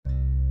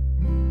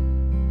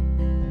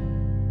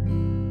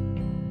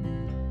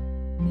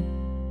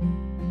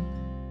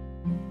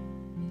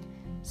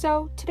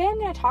So today I'm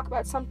going to talk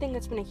about something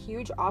that's been a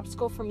huge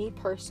obstacle for me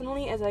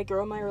personally as I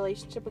grow my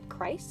relationship with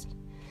Christ,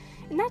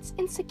 and that's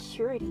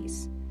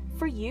insecurities.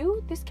 For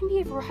you, this can be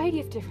a variety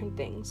of different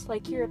things,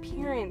 like your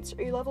appearance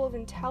or your level of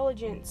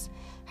intelligence,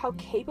 how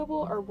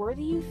capable or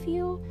worthy you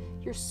feel,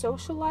 your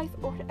social life,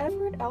 or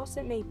whatever else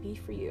it may be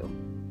for you.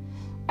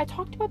 I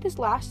talked about this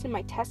last in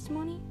my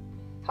testimony,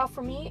 how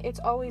for me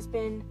it's always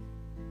been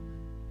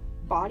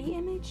body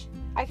image.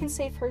 I can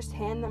say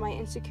firsthand that my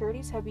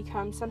insecurities have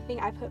become something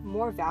I put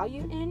more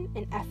value in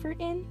and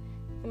effort in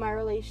than my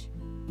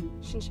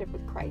relationship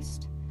with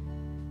Christ.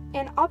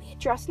 And I'll be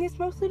addressing this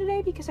mostly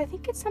today because I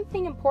think it's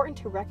something important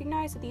to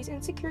recognize that these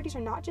insecurities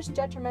are not just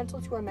detrimental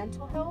to our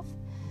mental health,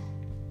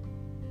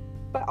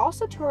 but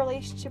also to our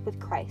relationship with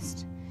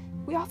Christ.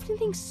 We often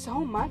think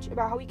so much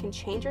about how we can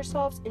change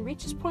ourselves and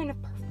reach this point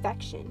of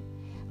perfection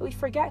that we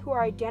forget who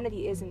our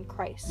identity is in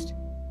Christ.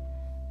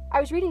 I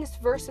was reading this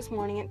verse this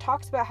morning, and it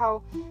talks about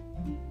how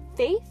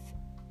faith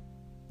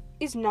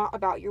is not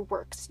about your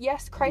works.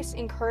 Yes, Christ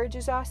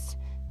encourages us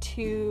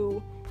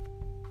to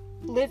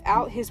live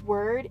out his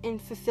word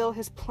and fulfill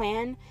his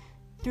plan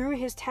through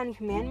his 10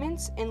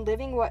 commandments and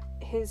living what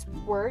his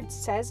word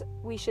says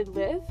we should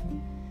live,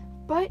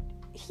 but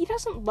he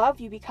doesn't love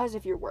you because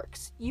of your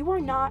works. You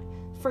are not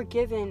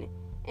forgiven,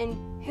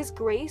 and his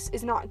grace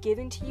is not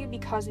given to you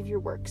because of your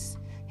works.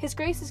 His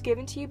grace is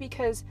given to you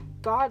because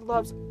God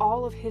loves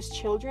all of his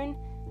children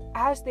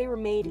as they were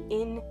made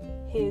in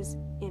his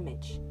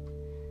image.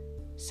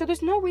 So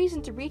there's no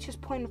reason to reach his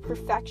point of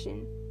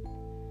perfection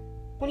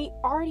when we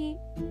already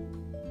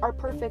are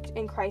perfect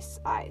in Christ's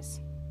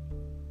eyes.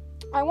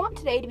 I want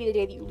today to be the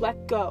day that you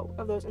let go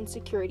of those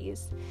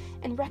insecurities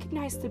and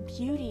recognize the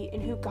beauty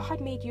in who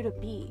God made you to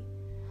be.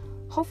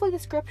 Hopefully the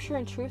scripture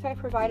and truth I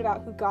provide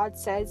about who God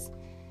says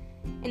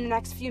in the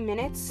next few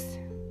minutes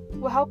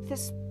will help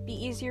this be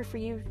easier for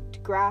you to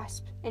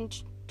grasp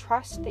and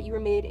trust that you were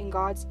made in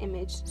God's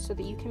image so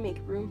that you can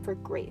make room for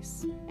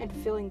grace and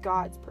fulfilling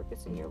God's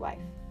purpose in your life.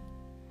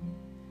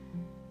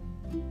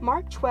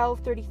 Mark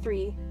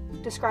 12:33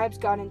 describes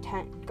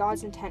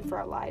God's intent for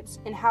our lives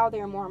and how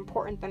they are more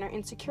important than our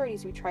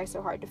insecurities we try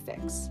so hard to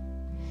fix.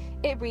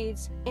 It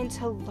reads, "And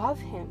to love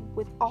him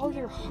with all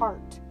your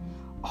heart,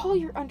 all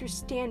your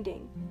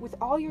understanding, with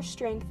all your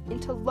strength,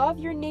 and to love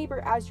your neighbor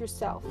as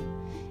yourself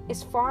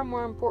is far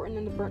more important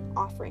than the burnt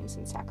offerings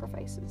and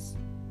sacrifices."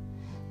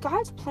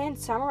 God's plan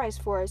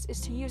summarized for us is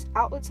to use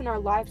outlets in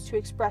our lives to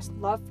express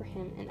love for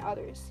him and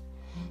others.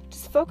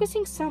 Does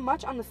focusing so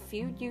much on the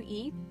food you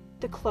eat,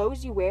 the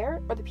clothes you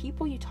wear, or the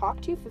people you talk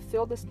to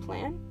fulfill this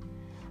plan?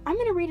 I'm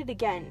going to read it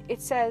again.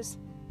 It says,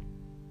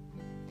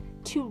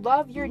 "To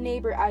love your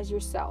neighbor as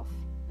yourself."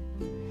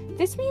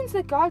 This means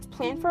that God's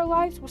plan for our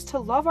lives was to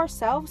love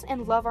ourselves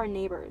and love our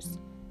neighbors,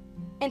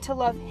 and to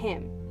love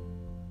him.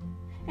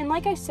 And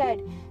like I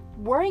said,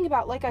 worrying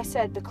about,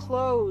 the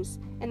clothes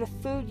and the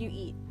food you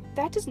eat,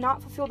 that does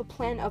not fulfill the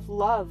plan of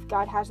love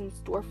God has in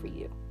store for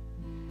you.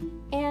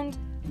 And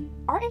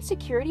our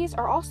insecurities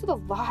are also the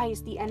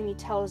lies the enemy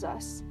tells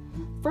us.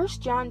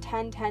 1 John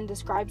 10:10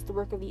 describes the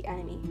work of the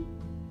enemy.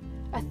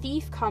 "A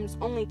thief comes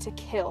only to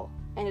kill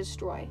and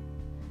destroy,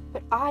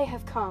 but I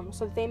have come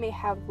so that they may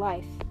have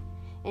life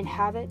and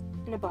have it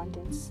in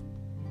abundance."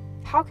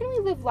 How can we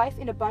live life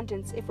in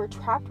abundance if we're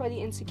trapped by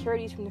the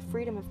insecurities from the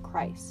freedom of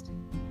Christ?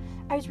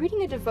 I was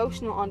reading a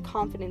devotional on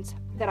confidence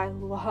that I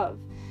love,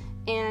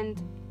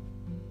 and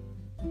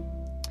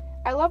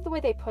I love the way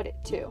they put it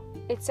too.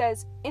 It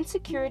says,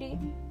 "Insecurity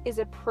is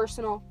a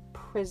personal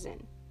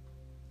prison."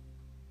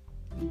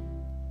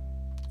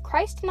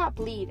 Christ did not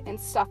bleed and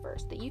suffer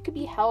so that you could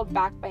be held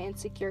back by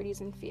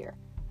insecurities and fear.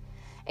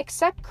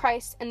 Accept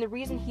Christ and the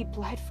reason he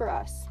bled for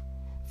us.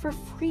 For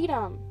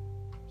freedom.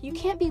 You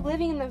can't be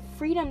living in the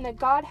freedom that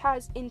God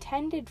has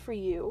intended for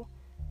you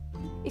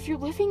if you're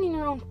living in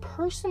your own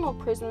personal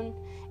prison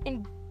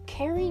and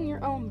carrying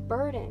your own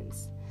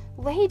burdens.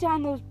 Lay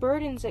down those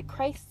burdens at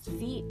Christ's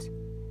feet.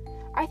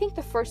 I think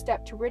the first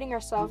step to ridding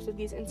ourselves of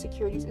these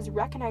insecurities is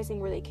recognizing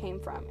where they came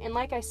from. And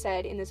like I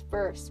said in this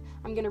verse,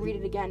 I'm going to read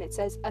it again. It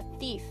says, "A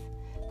thief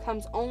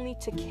comes only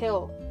to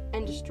kill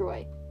and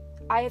destroy.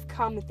 I have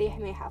come that they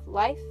may have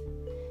life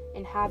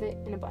and have it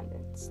in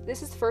abundance."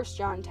 This is 1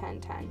 John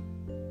 10:10.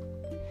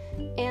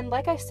 And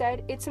like I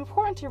said, it's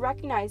important to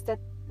recognize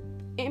that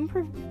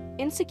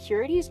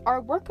insecurities are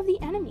a work of the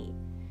enemy.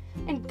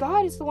 And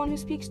God is the one who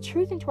speaks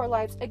truth into our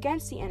lives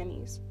against the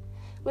enemies.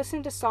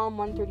 Listen to Psalm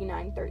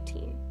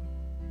 139:13.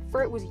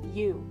 "For it was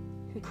you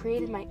who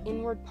created my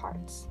inward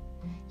parts.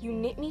 You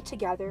knit me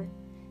together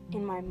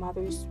in my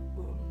mother's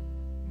womb."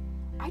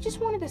 I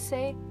just wanted to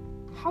say,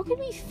 how could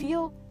we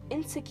feel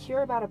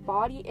insecure about a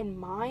body and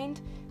mind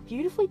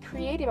beautifully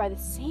created by the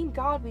same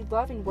God we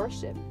love and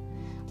worship?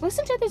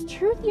 Listen to this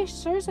truth he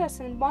assures us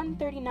in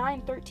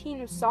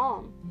 139:13 of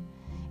Psalm.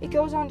 It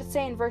goes on to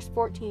say in verse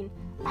 14,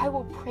 "I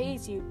will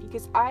praise you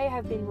because I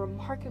have been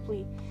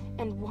remarkably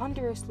and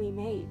wondrously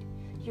made.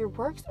 Your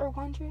works are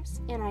wondrous,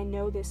 and I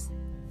know this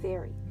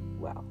very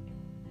well."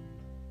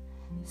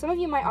 Some of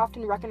you might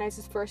often recognize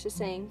this verse as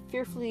saying,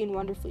 "fearfully and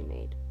wonderfully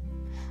made."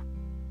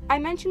 I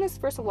mention this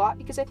verse a lot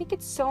because I think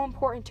it's so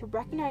important to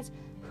recognize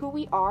who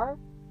we are,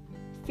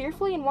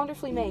 fearfully and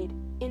wonderfully made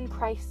in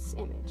Christ's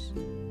image.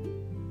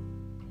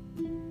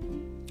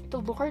 The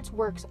Lord's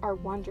works are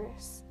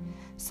wondrous.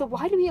 So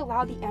why do we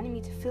allow the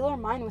enemy to fill our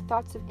mind with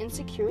thoughts of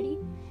insecurity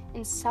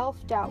and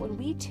self-doubt when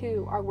we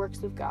too are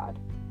works of God?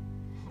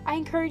 I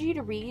encourage you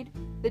to read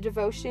the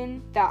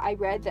devotion that I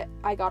read that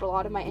I got a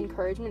lot of my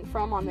encouragement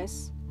from on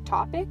this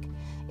topic.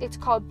 It's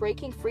called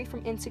Breaking Free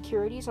from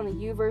Insecurities on the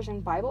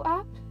YouVersion Bible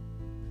app.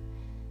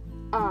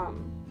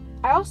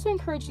 I also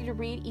encourage you to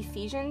read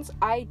Ephesians.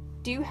 I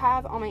do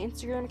have on my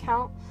Instagram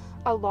account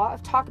a lot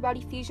of talk about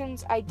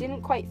Ephesians. I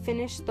didn't quite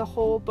finish the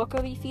whole book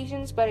of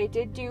Ephesians, but I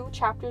did do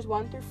chapters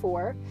 1 through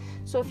 4.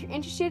 So if you're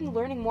interested in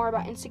learning more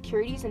about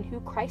insecurities and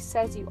who Christ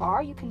says you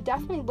are, you can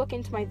definitely look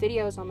into my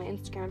videos on my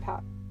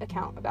Instagram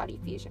account about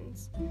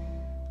Ephesians.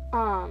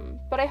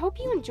 But I hope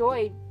you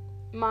enjoyed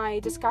my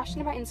discussion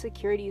about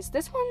insecurities.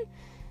 This one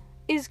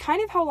is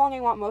kind of how long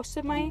I want most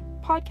of my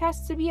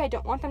podcasts to be. I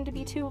don't want them to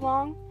be too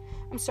long.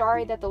 I'm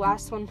sorry that the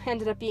last one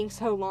ended up being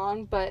so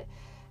long, but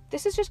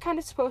this is just kind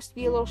of supposed to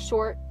be a little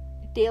short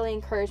daily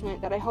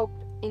encouragement that I hope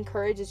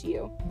encourages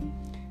you.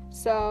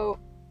 So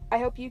I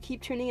hope you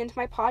keep tuning into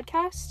my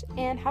podcast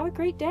and have a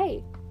great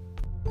day.